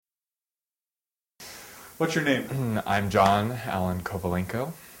What's your name? I'm John Alan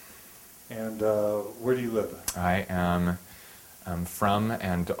Kovalenko. And where do you live? I am from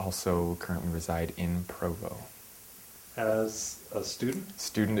and also currently reside in Provo. As a student?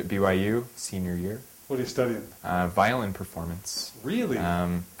 Student at BYU, senior year. What are you studying? Violin performance. Really?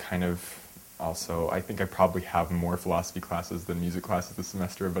 Kind of also, I think I probably have more philosophy classes than music classes this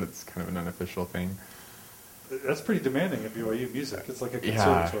semester, but it's kind of an unofficial thing. That's pretty demanding at BYU music. It's like a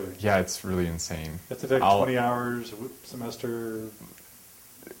conservatory. Yeah, it's really insane. You have to take 20 hours a semester.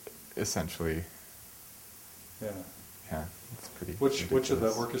 Essentially. Yeah. Yeah, it's pretty Which of the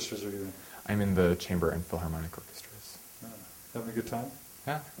ridiculous. orchestras are you in? I'm in the chamber and philharmonic orchestras. Having a good time?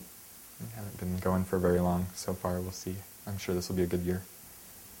 Yeah. I haven't been going for very long so far. We'll see. I'm sure this will be a good year.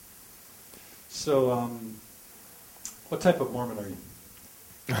 So, what type of Mormon are you?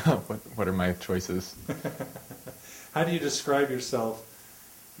 What are my choices? How do you describe yourself?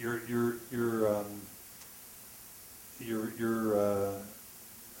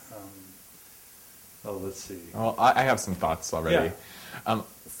 Let's see. Well, I have some thoughts already. Yeah.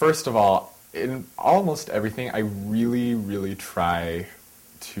 First of all, in almost everything, I really, really try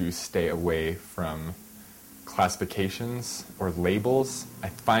to stay away from classifications or labels. I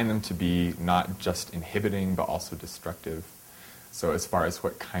find them to be not just inhibiting, but also destructive. So as far as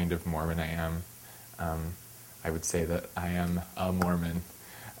what kind of Mormon I am, I would say that I am a Mormon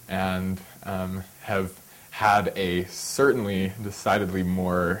and have had a certainly decidedly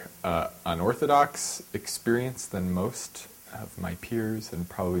more unorthodox experience than most of my peers and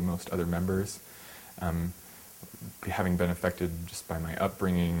probably most other members, having been affected just by my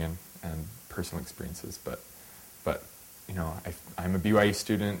upbringing and personal experiences. But you know, I'm a BYU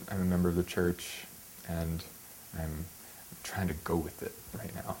student, I'm a member of the church, and I'm trying to go with it right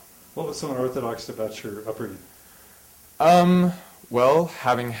now. What was so unorthodox about your upbringing? Well,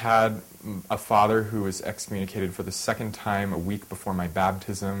 having had a father who was excommunicated for the second time a week before my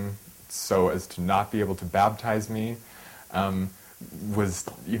baptism, so as to not be able to baptize me, was,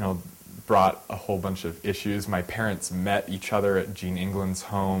 brought a whole bunch of issues. My parents met each other at Gene England's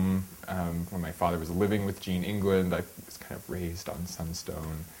home when my father was living with Gene England. I was kind of raised on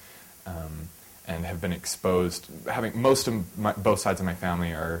Sunstone and have been exposed. Having both sides of my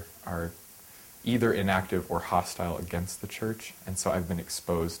family are either inactive or hostile against the church, and so I've been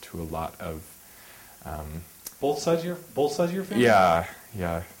exposed to a lot of both sides of your family? Yeah.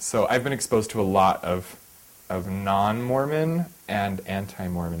 So I've been exposed to a lot of non-Mormon and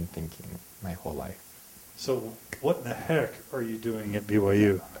anti-Mormon thinking my whole life. So what in the heck are you doing at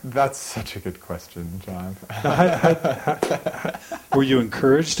BYU? That's such a good question, John. Were you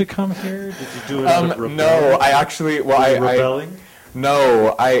encouraged to come here? Did you do it out of rebellion? No, I actually. Rebelling?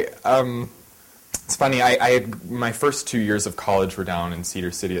 No, it's funny. I had my first 2 years of college were down in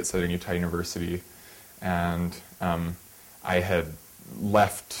Cedar City at Southern Utah University, and I had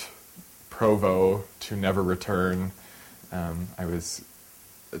left Provo to never return. I was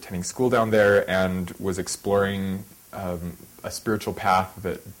attending school down there and was exploring a spiritual path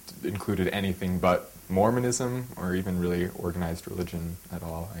that included anything but Mormonism or even really organized religion at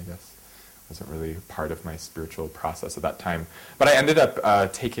all, I guess. Wasn't really part of my spiritual process at that time. But I ended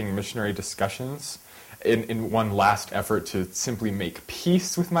up taking missionary discussions in one last effort to simply make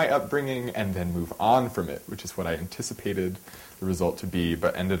peace with my upbringing and then move on from it, which is what I anticipated the result to be,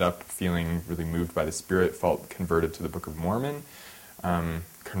 but ended up feeling really moved by the Spirit, felt converted to the Book of Mormon.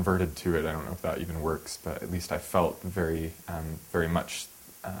 Converted to it, I don't know if that even works, but at least I felt very much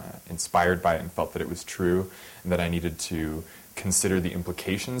inspired by it and felt that it was true and that I needed to consider the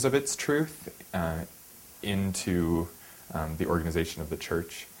implications of its truth into the organization of the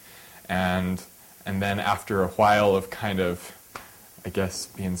church. And then after a while of kind of, I guess,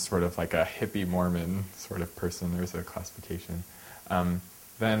 being sort of like a hippie Mormon sort of person, there's a classification,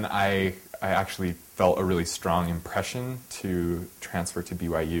 then I actually felt a really strong impression to transfer to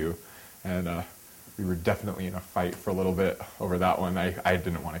BYU. And we were definitely in a fight for a little bit over that one. I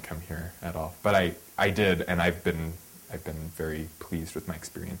didn't want to come here at all. But I did, and I've been very pleased with my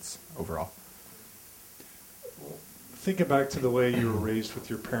experience overall. Thinking back to the way you were raised with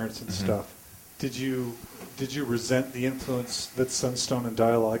your parents and Mm-hmm. stuff, did you resent the influence that Sunstone and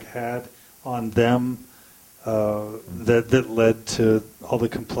Dialogue had on them that led to all the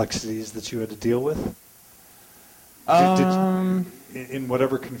complexities that you had to deal with? In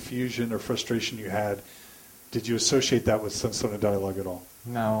whatever confusion or frustration you had, did you associate that with Sunstone and Dialogue at all?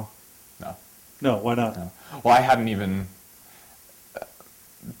 No. No, why not? No. Well, I hadn't even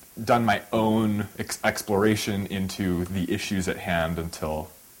done my own exploration into the issues at hand until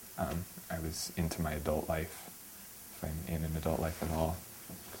I was into my adult life, if I'm in an adult life at all.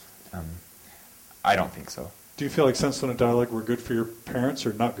 I don't think so. Do you feel like Sunstone and Dialogue were good for your parents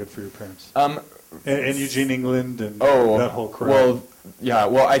or not good for your parents? And Eugene England and that whole crowd? Well, yeah.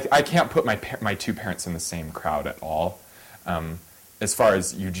 Well, I can't put my two parents in the same crowd at all. As far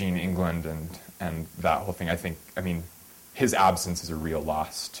as Eugene England and that whole thing, I mean, his absence is a real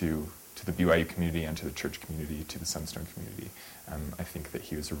loss to the BYU community and to the church community, to the Sunstone community. I think that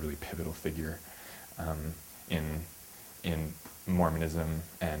he was a really pivotal figure in Mormonism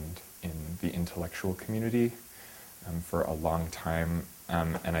and in the intellectual community for a long time,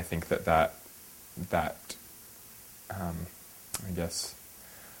 and I think that I guess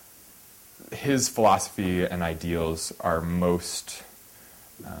his philosophy and ideals are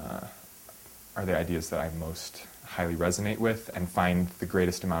the ideas that I most highly resonate with and find the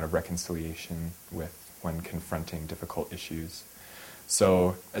greatest amount of reconciliation with when confronting difficult issues.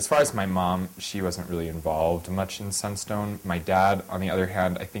 So as far as my mom, she wasn't really involved much in Sunstone. My dad, on the other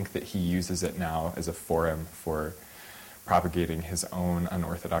hand, I think that he uses it now as a forum for propagating his own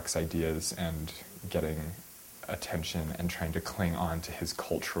unorthodox ideas and getting attention and trying to cling on to his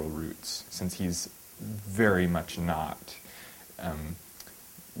cultural roots, since he's very much not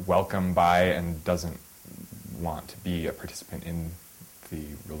welcome by and doesn't want to be a participant in the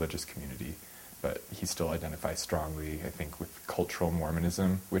religious community. But he still identifies strongly, I think, with cultural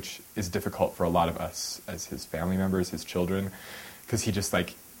Mormonism, which is difficult for a lot of us as his family members, his children, because he just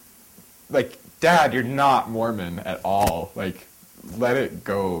like, Dad, you're not Mormon at all. Like, let it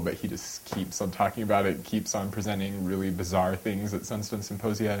go. But he just keeps on talking about it, keeps on presenting really bizarre things at Sunstone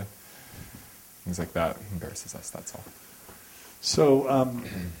Symposia. Things like that. It embarrasses us, that's all. So,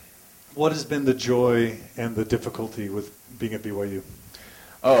 what has been the joy and the difficulty with being at BYU?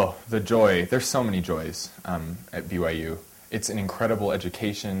 Oh, the joy. There's so many joys at BYU. It's an incredible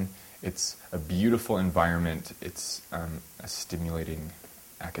education. It's a beautiful environment. It's a stimulating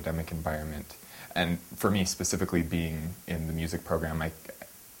academic environment. And for me, specifically being in the music program,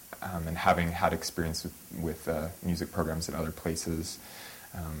 and having had experience with music programs in other places,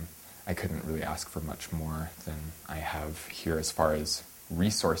 I couldn't really ask for much more than I have here as far as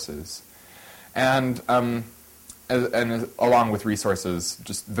resources. And along with resources,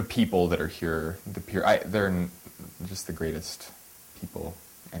 just the people that are here, they're just the greatest people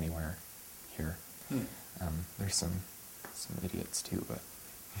anywhere here. There's some idiots too, but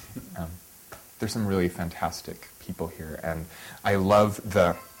there's some really fantastic people here, and I love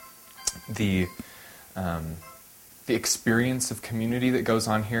the experience of community that goes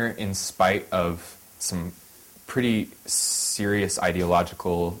on here, in spite of some pretty serious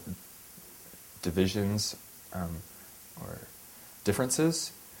ideological divisions or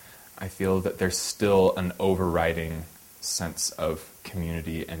differences. I feel that there's still an overriding sense of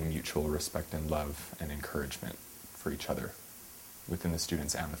community and mutual respect and love and encouragement for each other within the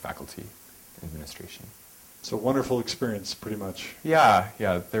students and the faculty administration. So wonderful experience, pretty much. Yeah.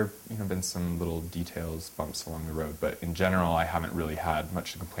 There have been some little details, bumps along the road, but in general, I haven't really had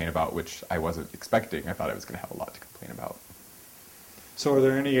much to complain about, which I wasn't expecting. I thought I was going to have a lot to complain about. So are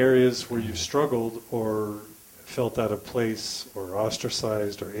there any areas where you struggled or felt out of place or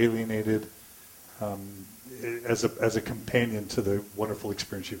ostracized or alienated as a companion to the wonderful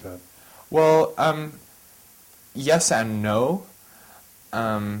experience you've had? Well, yes and no.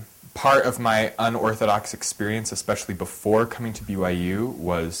 Part of my unorthodox experience, especially before coming to BYU,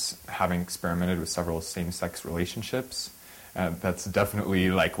 was having experimented with several same-sex relationships. That's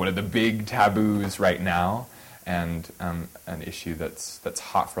definitely like one of the big taboos right now, and an issue that's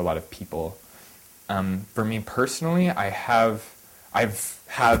hot for a lot of people. For me personally, I've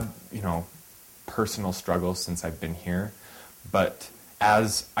had personal struggles since I've been here, but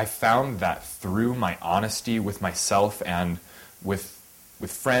as I found that through my honesty with myself and with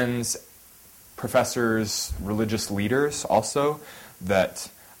friends, professors, religious leaders also,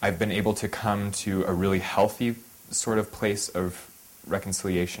 that I've been able to come to a really healthy sort of place of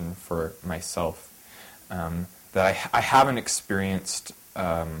reconciliation for myself. That I haven't experienced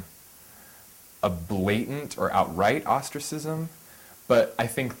a blatant or outright ostracism, but I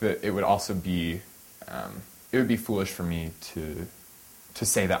think that it would also be foolish for me to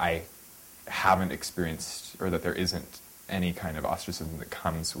say that I haven't experienced, or that there isn't any kind of ostracism that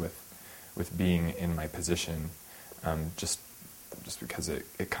comes with being in my position, just because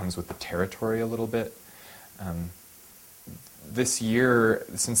it comes with the territory a little bit. This year,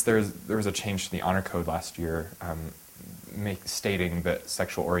 since there was a change to the honor code last year, stating that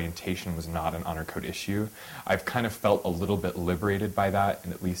sexual orientation was not an honor code issue, I've kind of felt a little bit liberated by that,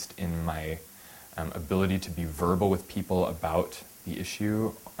 and at least in my ability to be verbal with people about the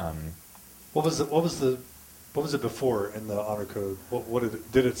issue. What was the What was it before in the honor code?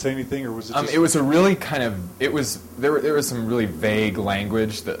 What did it say anything, or was it just... It was a really kind of, there was some really vague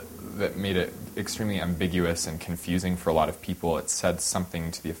language that made it extremely ambiguous and confusing for a lot of people. It said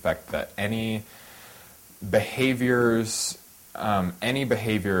something to the effect that any behavior,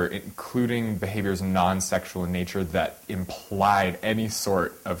 including behaviors non-sexual in nature, that implied any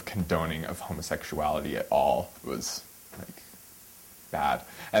sort of condoning of homosexuality at all was like bad.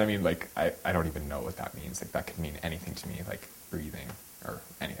 And I mean, like, I don't even know what that means. Like, that could mean anything to me, like breathing or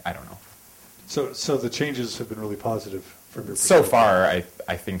anything. I don't know. So the changes have been really positive from your So perspective. far,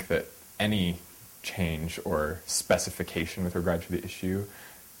 I think that any change or specification with regard to the issue,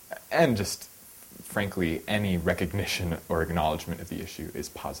 and just frankly any recognition or acknowledgement of the issue, is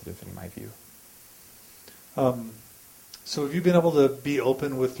positive in my view. So have you been able to be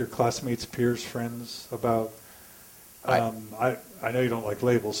open with your classmates, peers, friends about... I know you don't like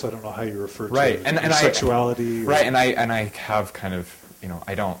labels, so I don't know how you refer to Right, it. and Your sexuality. Right, and I have kind of,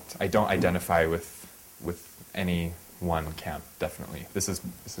 I don't identify with any one camp. Definitely, this is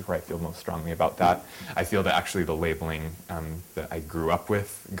where I feel most strongly about that. I feel that actually the labeling that I grew up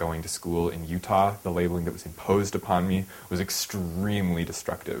with, going to school in Utah, the labeling that was imposed upon me was extremely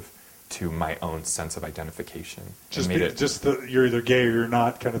destructive to my own sense of identification. You're either gay or you're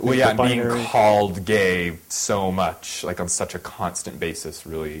not kind of thing. Well, yeah, the and being binary. called gay so much, like on such a constant basis,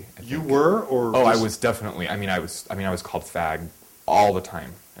 really. You were, or I was definitely. I was called fag all the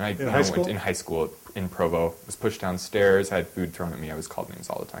time. And In high school? Went in high school in Provo. Was pushed downstairs. Had food thrown at me. I was called names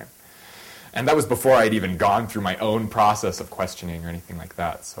all the time. And that was before I'd even gone through my own process of questioning or anything like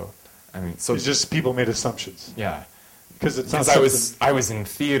that. So, it's just people made assumptions. Yeah. Because I was in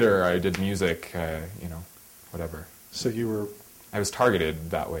theater, I did music, whatever. So you were... I was targeted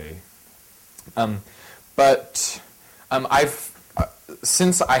that way. But I've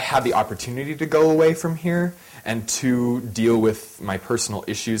since I had the opportunity to go away from here and to deal with my personal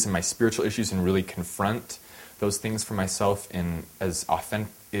issues and my spiritual issues and really confront those things for myself in as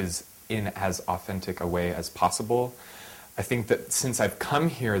authentic a way as possible, I think that since I've come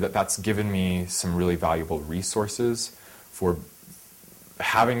here, that's given me some really valuable resources for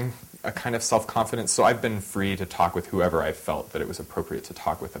having a kind of self-confidence. So I've been free to talk with whoever I felt that it was appropriate to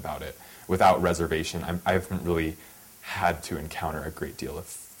talk with about it without reservation. I haven't really had to encounter a great deal of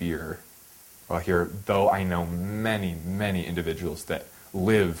fear while here, though I know many, many individuals that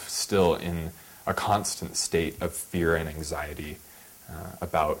live still in a constant state of fear and anxiety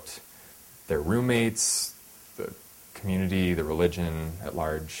about their roommates, the community, the religion at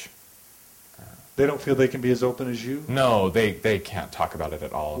large. They don't feel they can be as open as you? No, they can't talk about it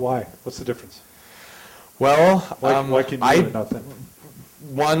at all. Why? What's the difference? Well, why can you and not them?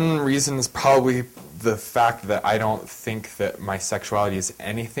 One reason is probably the fact that I don't think that my sexuality is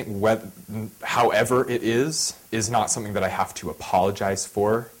anything, however it is not something that I have to apologize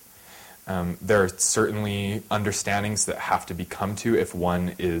for. There are certainly understandings that have to be come to if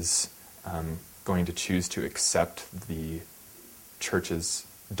one is going to choose to accept the church's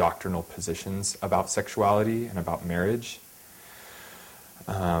doctrinal positions about sexuality and about marriage.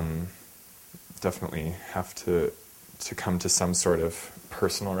 Definitely have to come to some sort of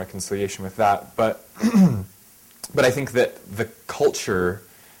personal reconciliation with that. But but I think that the culture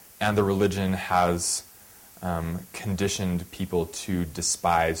and the religion has conditioned people to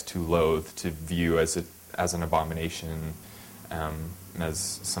despise, to loathe, to view as an abomination,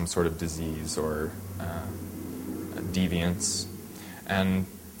 as some sort of disease or deviance. And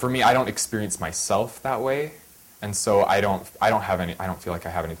for me, I don't experience myself that way, and so I don't feel like I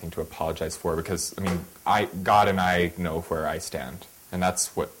have anything to apologize for, because God and I know where I stand, and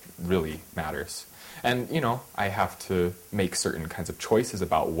that's what really matters. And I have to make certain kinds of choices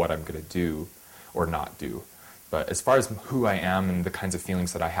about what I'm going to do or not do. But as far as who I am and the kinds of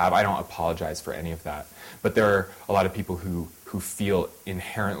feelings that I have, I don't apologize for any of that. But there are a lot of people who feel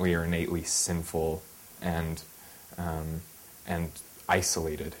inherently or innately sinful and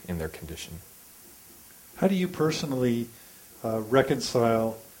isolated in their condition. How do you personally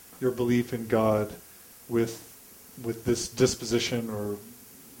reconcile your belief in God with this disposition, or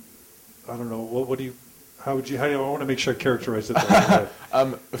I don't know, I want to make sure I characterize it the right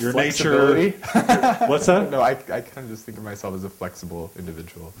way. Your nature. What's that? No, I kind of just think of myself as a flexible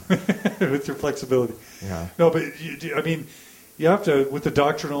individual. With your flexibility. Yeah. No, but you have to, with the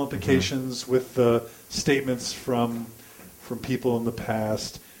doctrinal implications, with the statements from people in the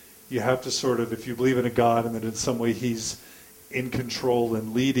past, you have to sort of, if you believe in a God and that in some way he's in control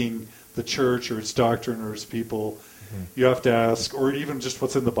and leading the church or its doctrine or its people, you have to ask, or even just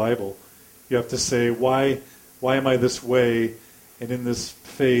what's in the Bible, you have to say, why am I this way, and in this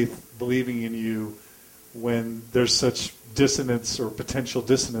faith, believing in you, when there's such dissonance or potential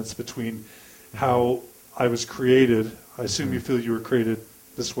dissonance between how I was created. I assume you feel you were created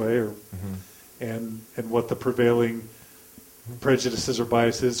this way, or and what the prevailing prejudices or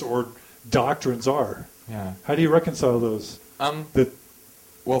biases or doctrines are. Yeah. How do you reconcile those?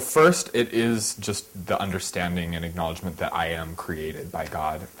 Well, first, it is just the understanding and acknowledgement that I am created by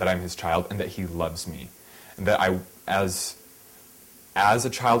God, that I'm His child, and that He loves me, and that I, as a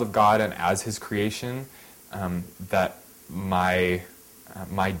child of God and as His creation, that my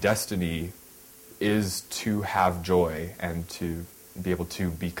destiny is to have joy and to be able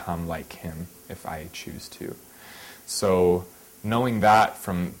to become like Him if I choose to. So knowing that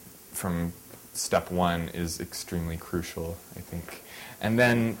from step one is extremely crucial, I think. And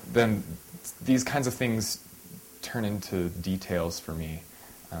then these kinds of things turn into details for me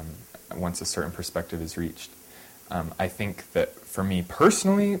once a certain perspective is reached. I think that for me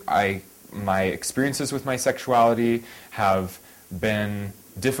personally, my experiences with my sexuality have been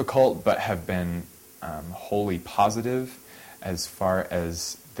difficult, but have been wholly positive, as far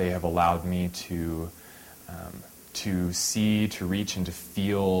as they have allowed me to see, to reach, and to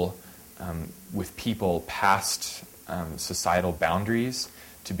feel with people past societal boundaries,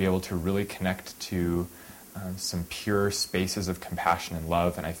 to be able to really connect to some pure spaces of compassion and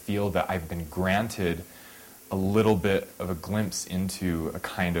love. And I feel that I've been granted a little bit of a glimpse into a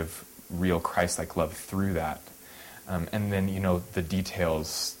kind of real Christ-like love through that. And then, the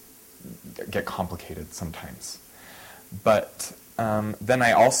details get complicated sometimes. But then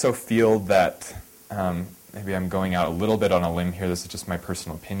I also feel that, maybe I'm going out a little bit on a limb here, this is just my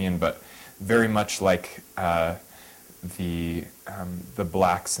personal opinion, but very much like the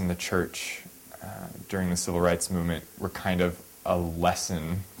blacks in the church during the civil rights movement were kind of a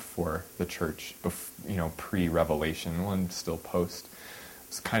lesson for the church, pre-revelation, and still post.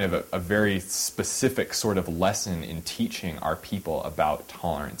 It's kind of a very specific sort of lesson in teaching our people about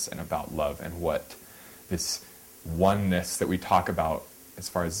tolerance and about love, and what this oneness that we talk about as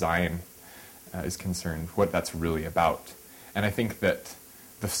far as Zion is concerned, what that's really about. And I think that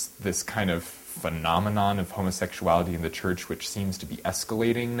this kind of phenomenon of homosexuality in the church, which seems to be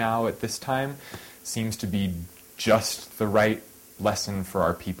escalating now at this time, seems to be just the right lesson for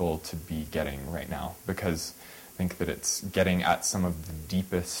our people to be getting right now, because I think that it's getting at some of the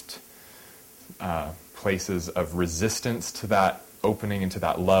deepest places of resistance to that opening into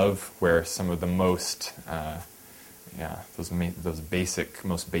that love, where some of the most those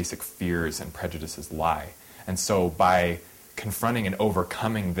most basic fears and prejudices lie. And so by confronting and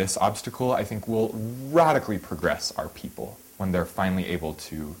overcoming this obstacle, I think we'll radically progress our people when they're finally able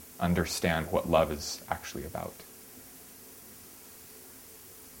to understand what love is actually about.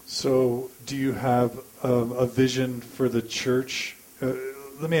 So do you have a vision for the church?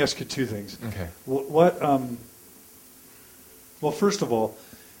 Let me ask you two things. Okay. Well, first of all,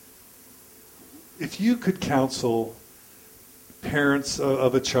 if you could counsel parents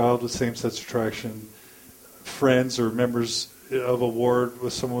of a child with same-sex attraction, friends or members of a ward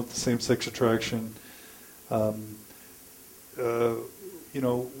with someone with the same-sex attraction, what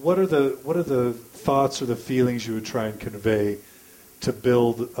are the thoughts or the feelings you would try and convey to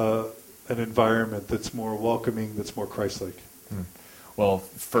build an environment that's more welcoming, that's more Christ-like? Well,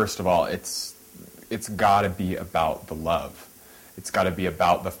 first of all, it's got to be about the love. It's got to be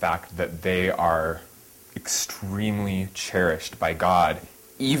about the fact that they are extremely cherished by God,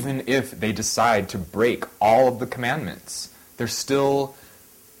 even if they decide to break all of the commandments. They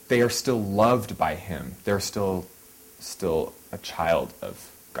are still loved by Him. They're still a child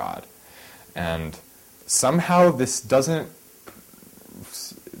of God. And somehow this doesn't,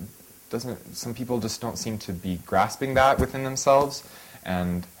 some people just don't seem to be grasping that within themselves,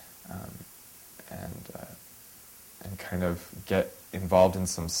 and kind of get involved in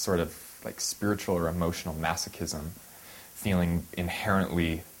some sort of like spiritual or emotional masochism, feeling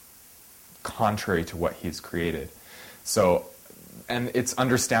inherently contrary to what He's created. So, and it's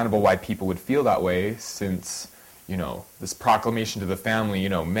understandable why people would feel that way, since, this proclamation to the family,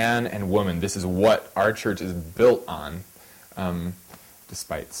 man and woman, this is what our church is built on,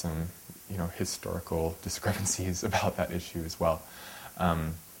 despite some, historical discrepancies about that issue as well,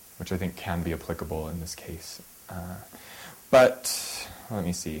 which I think can be applicable in this case. But let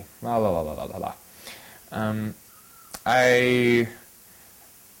me see.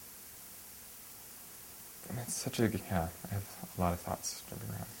 It's such a, I have a lot of thoughts jumping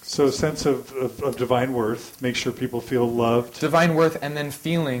around. So a sense of divine worth, make sure people feel loved. Divine worth, and then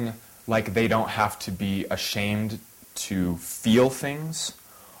feeling like they don't have to be ashamed to feel things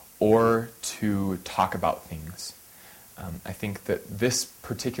or to talk about things. I think that this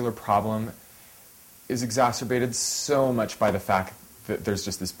particular problem is exacerbated so much by the fact that there's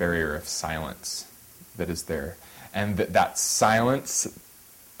just this barrier of silence that is there. And that silence,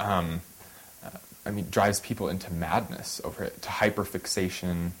 drives people into madness over it, to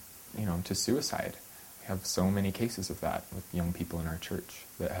hyperfixation, to suicide. We have so many cases of that with young people in our church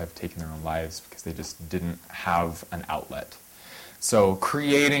that have taken their own lives because they just didn't have an outlet. So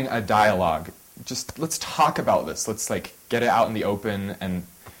creating a dialogue, just let's talk about this. Let's get it out in the open and,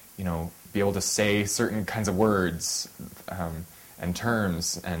 be able to say certain kinds of words and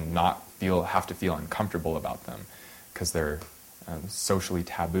terms and not have to feel uncomfortable about them because they're socially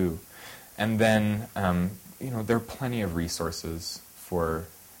taboo. And then, there are plenty of resources for,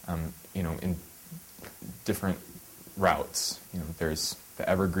 in different routes. There's the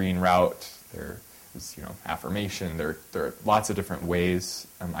evergreen route, there is, affirmation, there are lots of different ways,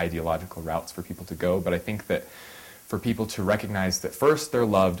 ideological routes for people to go. But I think that for people to recognize that first, they're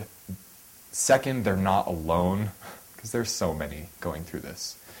loved, second, they're not alone, because there's so many going through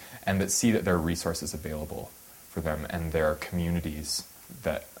this, and that see that there are resources available for them, and there are communities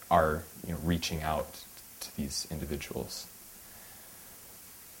that are reaching out to these individuals.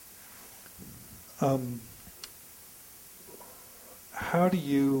 How do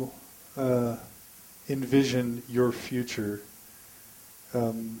you envision your future?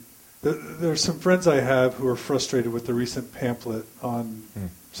 There are some friends I have who are frustrated with the recent pamphlet on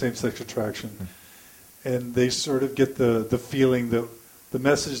same-sex attraction, and they sort of get the feeling that the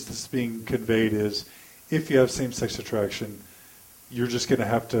message that's being conveyed is, if you have same-sex attraction, you're just going to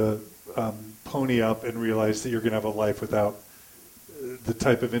have to pony up and realize that you're going to have a life without the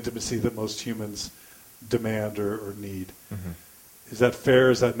type of intimacy that most humans demand or need. Mm-hmm. Is that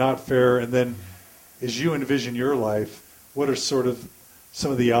fair? Is that not fair? And then, as you envision your life, what are sort of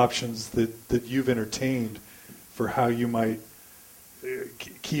some of the options that you've entertained for how you might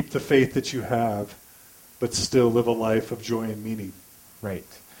keep the faith that you have, but still live a life of joy and meaning? Right.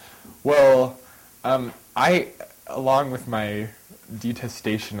 Well, I, along with my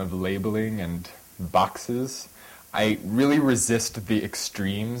detestation of labeling and boxes, I really resist the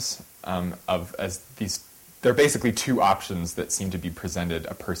extremes there are basically two options that seem to be presented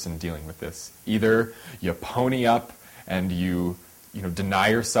a person dealing with this. Either you pony up and you deny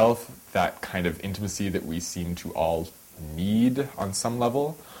yourself that kind of intimacy that we seem to all need on some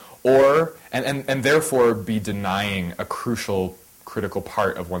level, or and therefore be denying a critical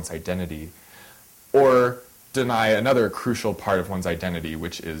part of one's identity, or deny another crucial part of one's identity,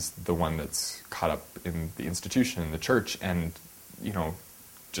 which is the one that's caught up in the institution, in the church, and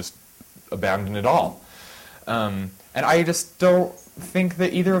just abandon it all. And I just don't think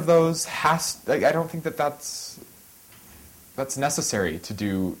that either of those I don't think that's necessary to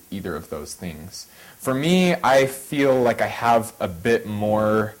do either of those things. For me, I feel like I have a bit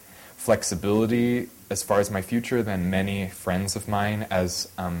more flexibility as far as my future than many friends of mine, as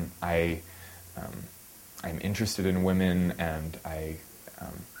I'm interested in women, and I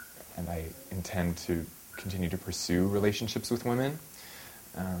intend to continue to pursue relationships with women,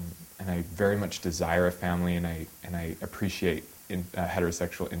 and I very much desire a family, and I appreciate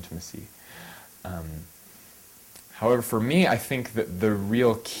heterosexual intimacy. However, for me, I think that the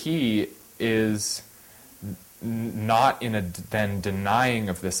real key is not in then denying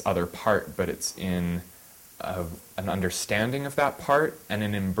of this other part, but it's in an understanding of that part and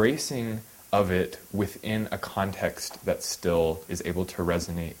an embracing of it within a context that still is able to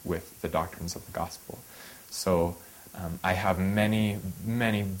resonate with the doctrines of the gospel. So I have many,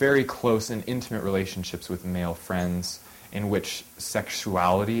 many very close and intimate relationships with male friends in which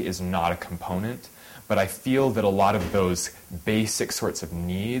sexuality is not a component, but I feel that a lot of those basic sorts of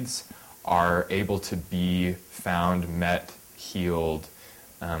needs are able to be found, met, healed,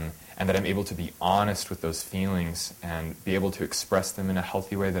 and that I'm able to be honest with those feelings and be able to express them in a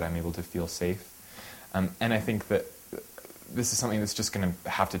healthy way, that I'm able to feel safe. And I think that this is something that's just going to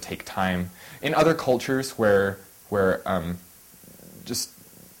have to take time. In other cultures where just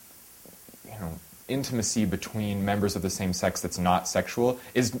intimacy between members of the same sex that's not sexual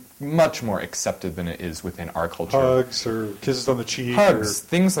is much more accepted than it is within our culture. Hugs or kisses on the cheek. Hugs,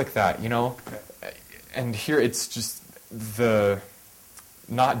 things like that, And here it's just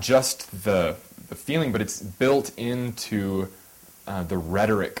not just the feeling, but it's built into the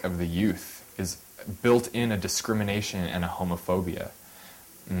rhetoric of the youth, is built in a discrimination and a homophobia.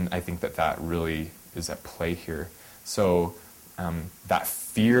 And I think that really is at play here. So that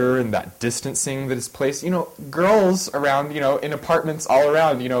fear and that distancing that is placed, girls around, in apartments all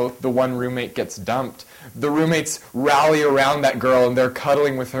around, the one roommate gets dumped. The roommates rally around that girl and they're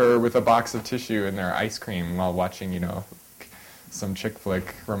cuddling with her with a box of tissue and their ice cream while watching, some chick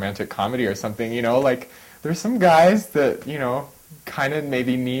flick romantic comedy or something, like there's some guys that, kind of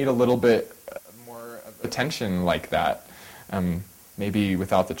maybe need a little bit more of attention like that. Maybe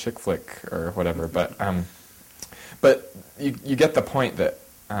without the chick flick or whatever, but you get the point that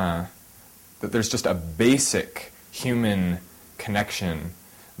that there's just a basic human connection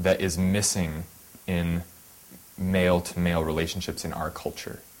that is missing in male-to-male relationships in our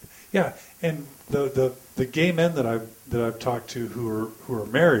culture. Yeah, and the gay men that I've talked to who are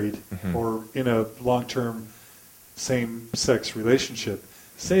married Mm-hmm. or in a long-term same-sex relationship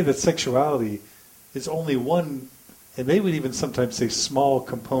say that sexuality is only one, and they would even sometimes say small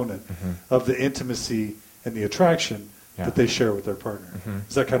component Mm-hmm. of the intimacy and the attraction Yeah. that they share with their partner. Mm-hmm.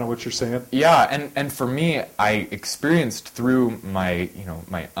 Is that kind of what you're saying? Yeah, and for me, I experienced through my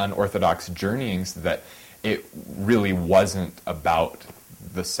my unorthodox journeyings that it really wasn't about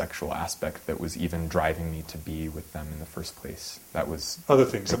the sexual aspect that was even driving me to be with them in the first place. That was Other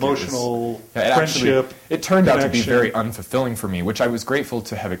things, like, it was- emotional, yeah, friendship. It turned out to be connection. very unfulfilling for me, which I was grateful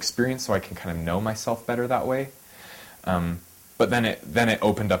to have experienced, so I can kind of know myself better that way. But then it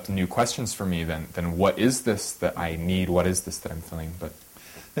opened up new questions for me. Then what is this that I need? What is this that I'm feeling? But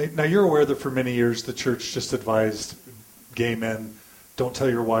Now you're aware that for many years the church just advised gay men, don't tell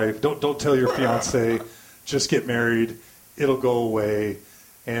your wife, don't tell your fiance, just get married, it'll go away,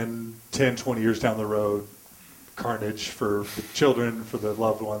 and 10, 20 years down the road, carnage for the children, for the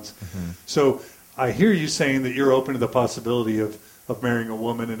loved ones. Mm-hmm. So I hear you saying that you're open to the possibility of marrying a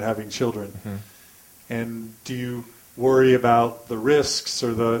woman and having children. Mm-hmm. And do you worry about the risks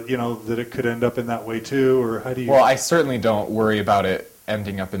or that it could end up in that way too, or how do you? well, I certainly don't worry about it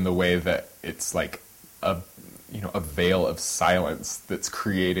ending up in the way that it's like a veil of silence that's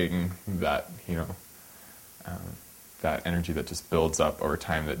creating that that energy that just builds up over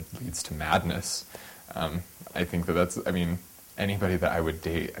time that leads to madness. I think that's, anybody that I would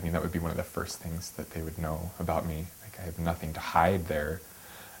date, that would be one of the first things that they would know about me. Like, I have nothing to hide there.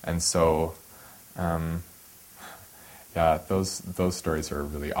 And so, yeah, those stories are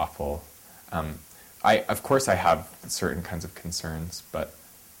really awful. Of course I have certain kinds of concerns, but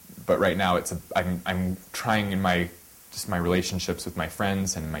right now I'm trying in my relationships with my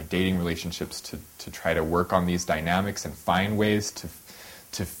friends and my dating relationships to try to work on these dynamics and find ways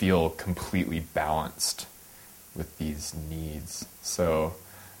to feel completely balanced with these needs. So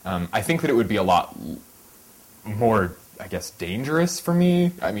I think that it would be a lot more, I guess, dangerous for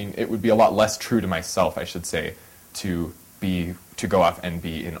me. It would be a lot less true to myself, I should say, to go off and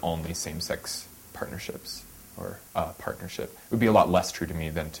be in only same-sex partnerships or a partnership. It would be a lot less true to me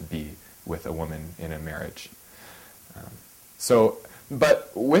than to be with a woman in a marriage.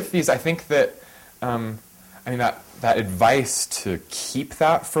 But with these, I think that that advice to keep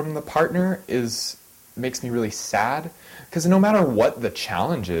that from the partner makes me really sad, because no matter what the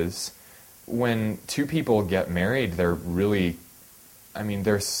challenge is, when two people get married, they're really,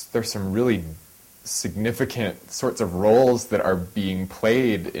 there's some really significant sorts of roles that are being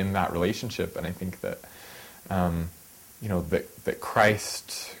played in that relationship, and I think that that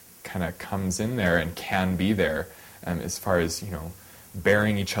Christ kind of comes in there and can be there, as far as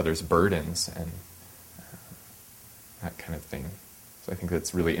bearing each other's burdens and that kind of thing. So I think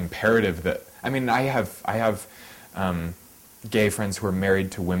that's really imperative. That I have gay friends who are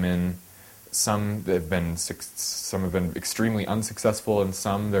married to women. Some have been extremely unsuccessful, and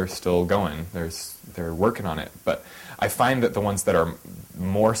some they're still going. They're working on it. But I find that the ones that are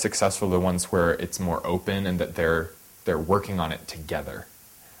more successful are the ones where it's more open and that they're working on it together,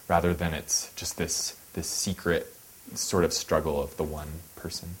 rather than it's just this secret sort of struggle of the one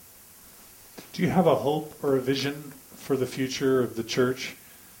person. Do you have a hope or a vision for the future of the church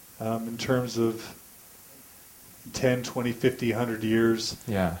in terms of 10, 20, 50, 100 years?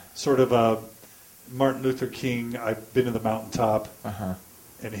 Yeah. Sort of a Martin Luther King, I've been to the mountaintop,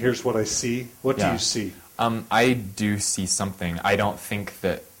 and here's what I see. What do you see? I do see something. I think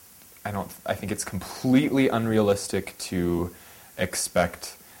it's completely unrealistic to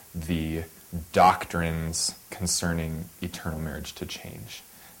expect the doctrines concerning eternal marriage to change.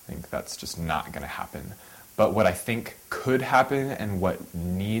 I think that's just not going to happen. But what I think could happen and what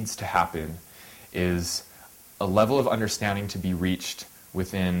needs to happen is a level of understanding to be reached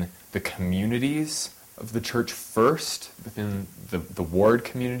within the communities of the church first, within the ward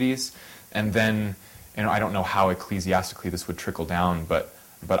communities, and then, I don't know how ecclesiastically this would trickle down, but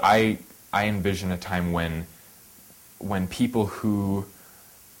I envision a time when people who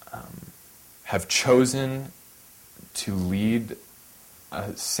have chosen to lead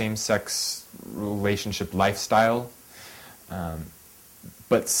a same-sex relationship lifestyle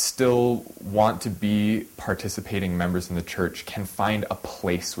but still want to be participating members in the church can find a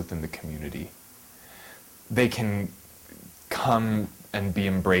place within the community. They can come and be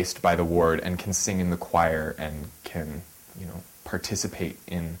embraced by the ward and can sing in the choir and can, participate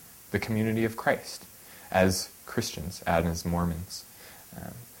in the community of Christ as Christians and as Mormons.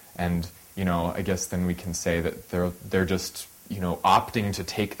 I guess then we can say that they're just, opting to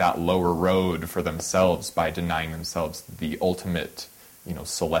take that lower road for themselves by denying themselves the ultimate,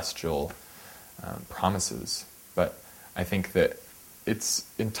 celestial promises. But I think that it's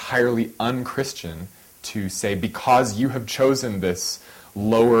entirely un-Christian to say, because you have chosen this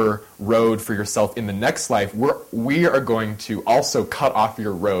lower road for yourself in the next life, we are going to also cut off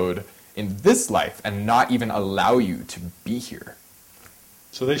your road in this life and not even allow you to be here.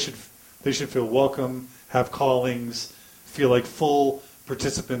 So they should feel welcome, have callings, feel like full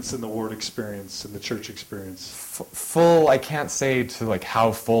participants in the ward experience, in the church experience. Full, I can't say to like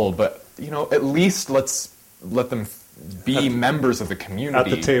how full, but at least let them be members of the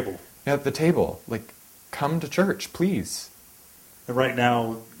community. At the table. At the table. Like, come to church, please. And right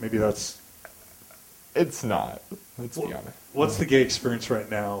now, maybe that's... It's not. Let's be honest. What's the gay experience right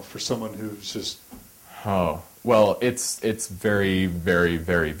now for someone who's just... Oh, well, it's very, very,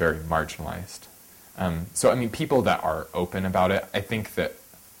 very, very marginalized. People that are open about it, I think that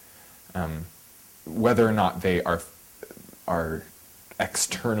whether or not they are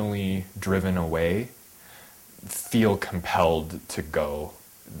externally driven away, feel compelled to go.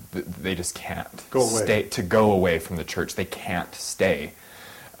 They just can't go away from the church. They can't stay.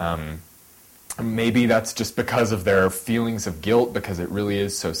 Maybe that's just because of their feelings of guilt, because it really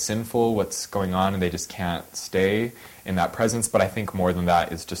is so sinful what's going on, and they just can't stay in that presence. But I think more than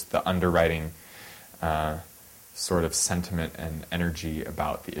that is just the underwriting sort of sentiment and energy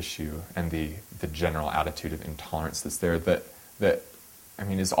about the issue, and the general attitude of intolerance that's there that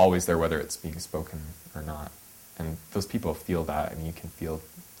is always there, whether it's being spoken or not. And those people feel that, and you can feel...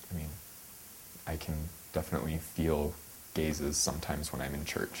 I can definitely feel gazes sometimes when I'm in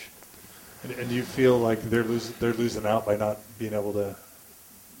church. And do you feel like they're losing out by not being able to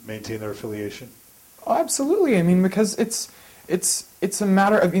maintain their affiliation? Oh, absolutely. Because it's a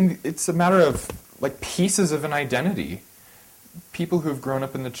matter of like pieces of an identity. People who've grown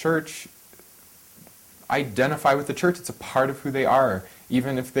up in the church identify with the church. It's a part of who they are.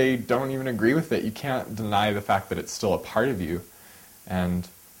 Even if they don't even agree with it, you can't deny the fact that it's still a part of you. And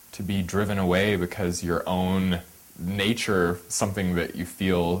to be driven away because your own nature, something that you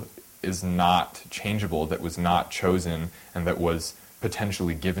feel is not changeable, that was not chosen, and that was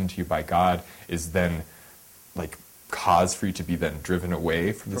potentially given to you by God, is then like cause for you to be then driven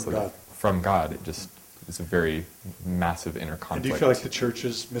away from God. It just is a very massive inner conflict. And do you feel like the church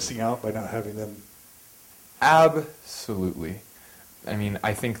is missing out by not having them? Absolutely.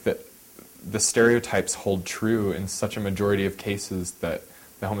 I think that the stereotypes hold true in such a majority of cases, that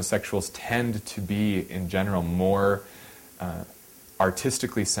the homosexuals tend to be, in general, more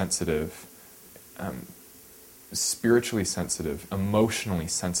artistically sensitive, spiritually sensitive, emotionally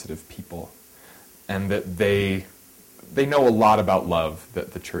sensitive people, and that they know a lot about love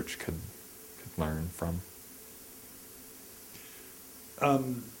that the church could learn from.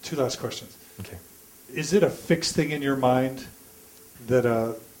 2 last questions. Okay. Is it a fixed thing in your mind that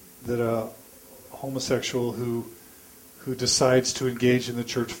a homosexual who decides to engage in the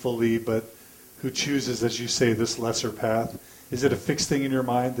church fully, but who chooses, as you say, this lesser path, is it a fixed thing in your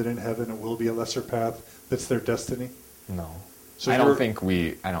mind that in heaven it will be a lesser path that's their destiny? No. So I don't think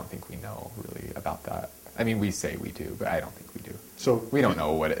we know really about that. We say we do, but I don't think we do. So we don't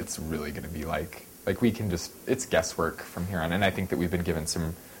know what it's really going to be like. Like, we can it's guesswork from here on. And I think that we've been given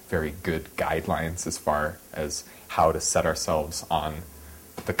some very good guidelines as far as how to set ourselves on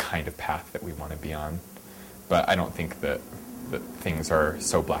the kind of path that we want to be on. But I don't think that things are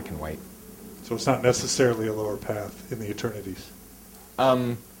so black and white. So it's not necessarily a lower path in the eternities.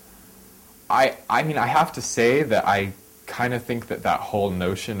 I have to say that I kind of think that whole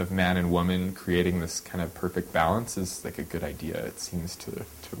notion of man and woman creating this kind of perfect balance is like a good idea. It seems to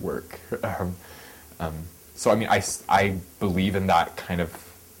work. So I believe in that kind of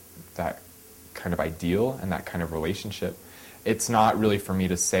ideal and that kind of relationship. It's not really for me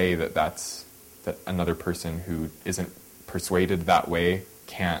to say that another person who isn't persuaded that way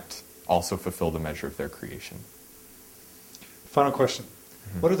can't also fulfill the measure of their creation. Final question.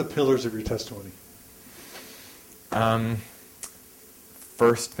 Mm-hmm. What are the pillars of your testimony?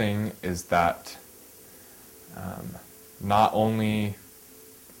 First thing is that not only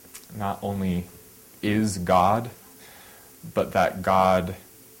is God, but that God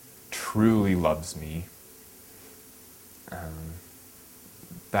truly loves me.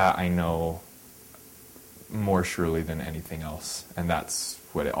 That I know more surely than anything else, and that's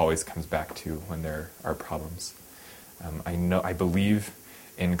what it always comes back to when there are problems. I believe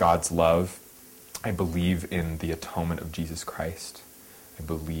in God's love. I believe in the atonement of Jesus Christ. I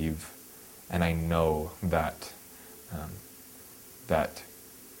believe, and I know that that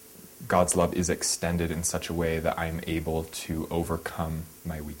God's love is extended in such a way that I'm able to overcome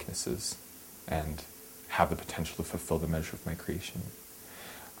my weaknesses and have the potential to fulfill the measure of my creation.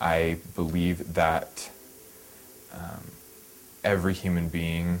 I believe that every human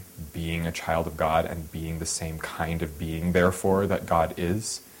being a child of God and being the same kind of being, therefore, that God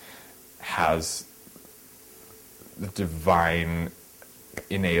is, has the divine,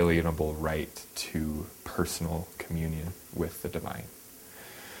 inalienable right to personal communion with the divine.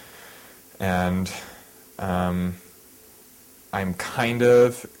 And I'm kind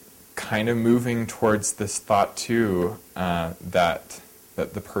of moving towards this thought too, that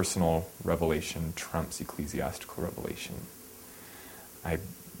the personal revelation trumps ecclesiastical revelation. I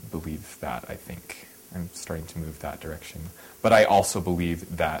believe that. I think I'm starting to move that direction. But I also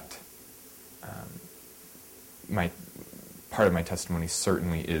believe that part of my testimony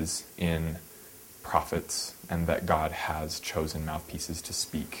certainly is in prophets, and that God has chosen mouthpieces to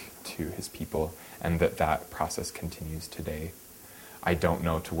speak to his people, and that process continues today. I don't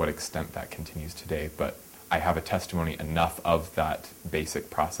know to what extent that continues today, but I have a testimony enough of that basic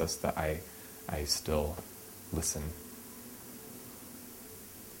process that I still listen.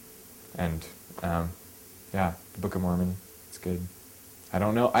 And the Book of Mormon, it's good. I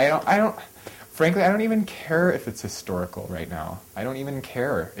don't know. Frankly, I don't even care if it's historical right now. I don't even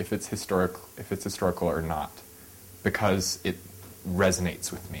care if it's historical or not, because it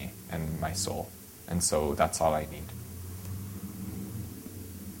resonates with me and my soul. And so that's all I need.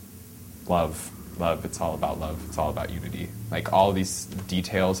 Love, it's all about love. It's all about unity. Like, all these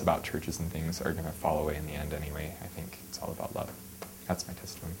details about churches and things are going to fall away in the end anyway. I think it's all about love. That's my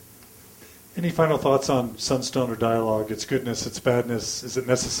testimony. Any final thoughts on Sunstone or Dialogue? Its goodness, its badness. Is it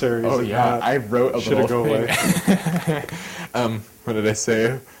necessary? Is it not? I wrote a Should little it go thing. away? What did I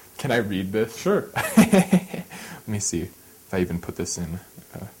say? Can I read this? Sure. Let me see if I even put this in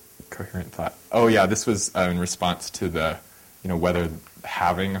a coherent thought. Oh yeah, this was in response to the, whether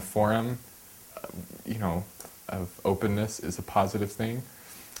having a forum, of openness is a positive thing.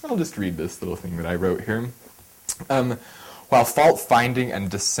 I'll just read this little thing that I wrote here. While fault-finding and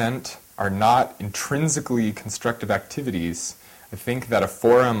dissent are not intrinsically constructive activities, I think that a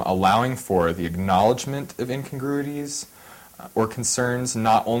forum allowing for the acknowledgement of incongruities or concerns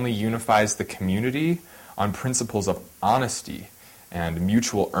not only unifies the community on principles of honesty and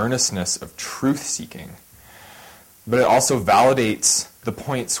mutual earnestness of truth-seeking, but it also validates the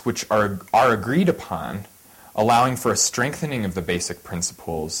points which are agreed upon, allowing for a strengthening of the basic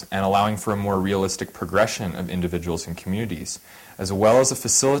principles and allowing for a more realistic progression of individuals and communities, as well as a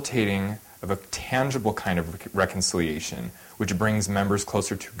facilitating of a tangible kind of reconciliation, which brings members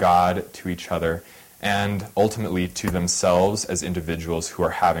closer to God, to each other, and ultimately to themselves as individuals who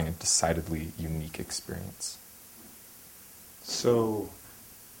are having a decidedly unique experience. So,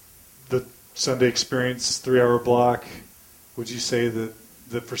 the Sunday experience, 3-hour block, would you say that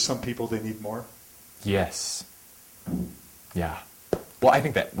for some people they need more? Yes. Yeah. Well, I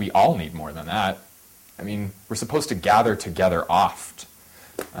think that we all need more than that. I mean, we're supposed to gather together oft.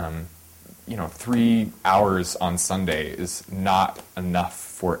 3 hours on Sunday is not enough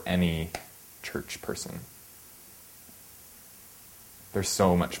for any church person. There's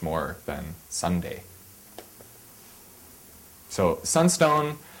so much more than Sunday. So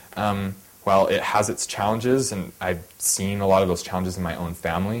Sunstone, while it has its challenges, and I've seen a lot of those challenges in my own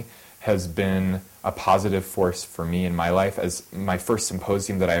family, has been a positive force for me in my life. As my first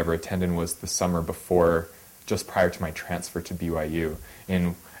symposium that I ever attended was the summer before, just prior to my transfer to BYU,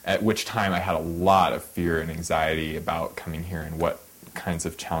 at which time I had a lot of fear and anxiety about coming here and what kinds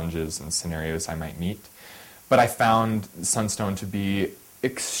of challenges and scenarios I might meet. But I found Sunstone to be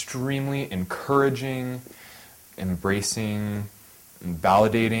extremely encouraging, embracing,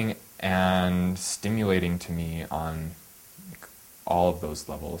 validating, and stimulating to me on all of those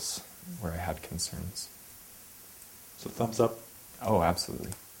levels where I had concerns. So thumbs up. Oh,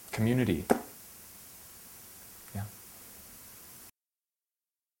 absolutely. Community.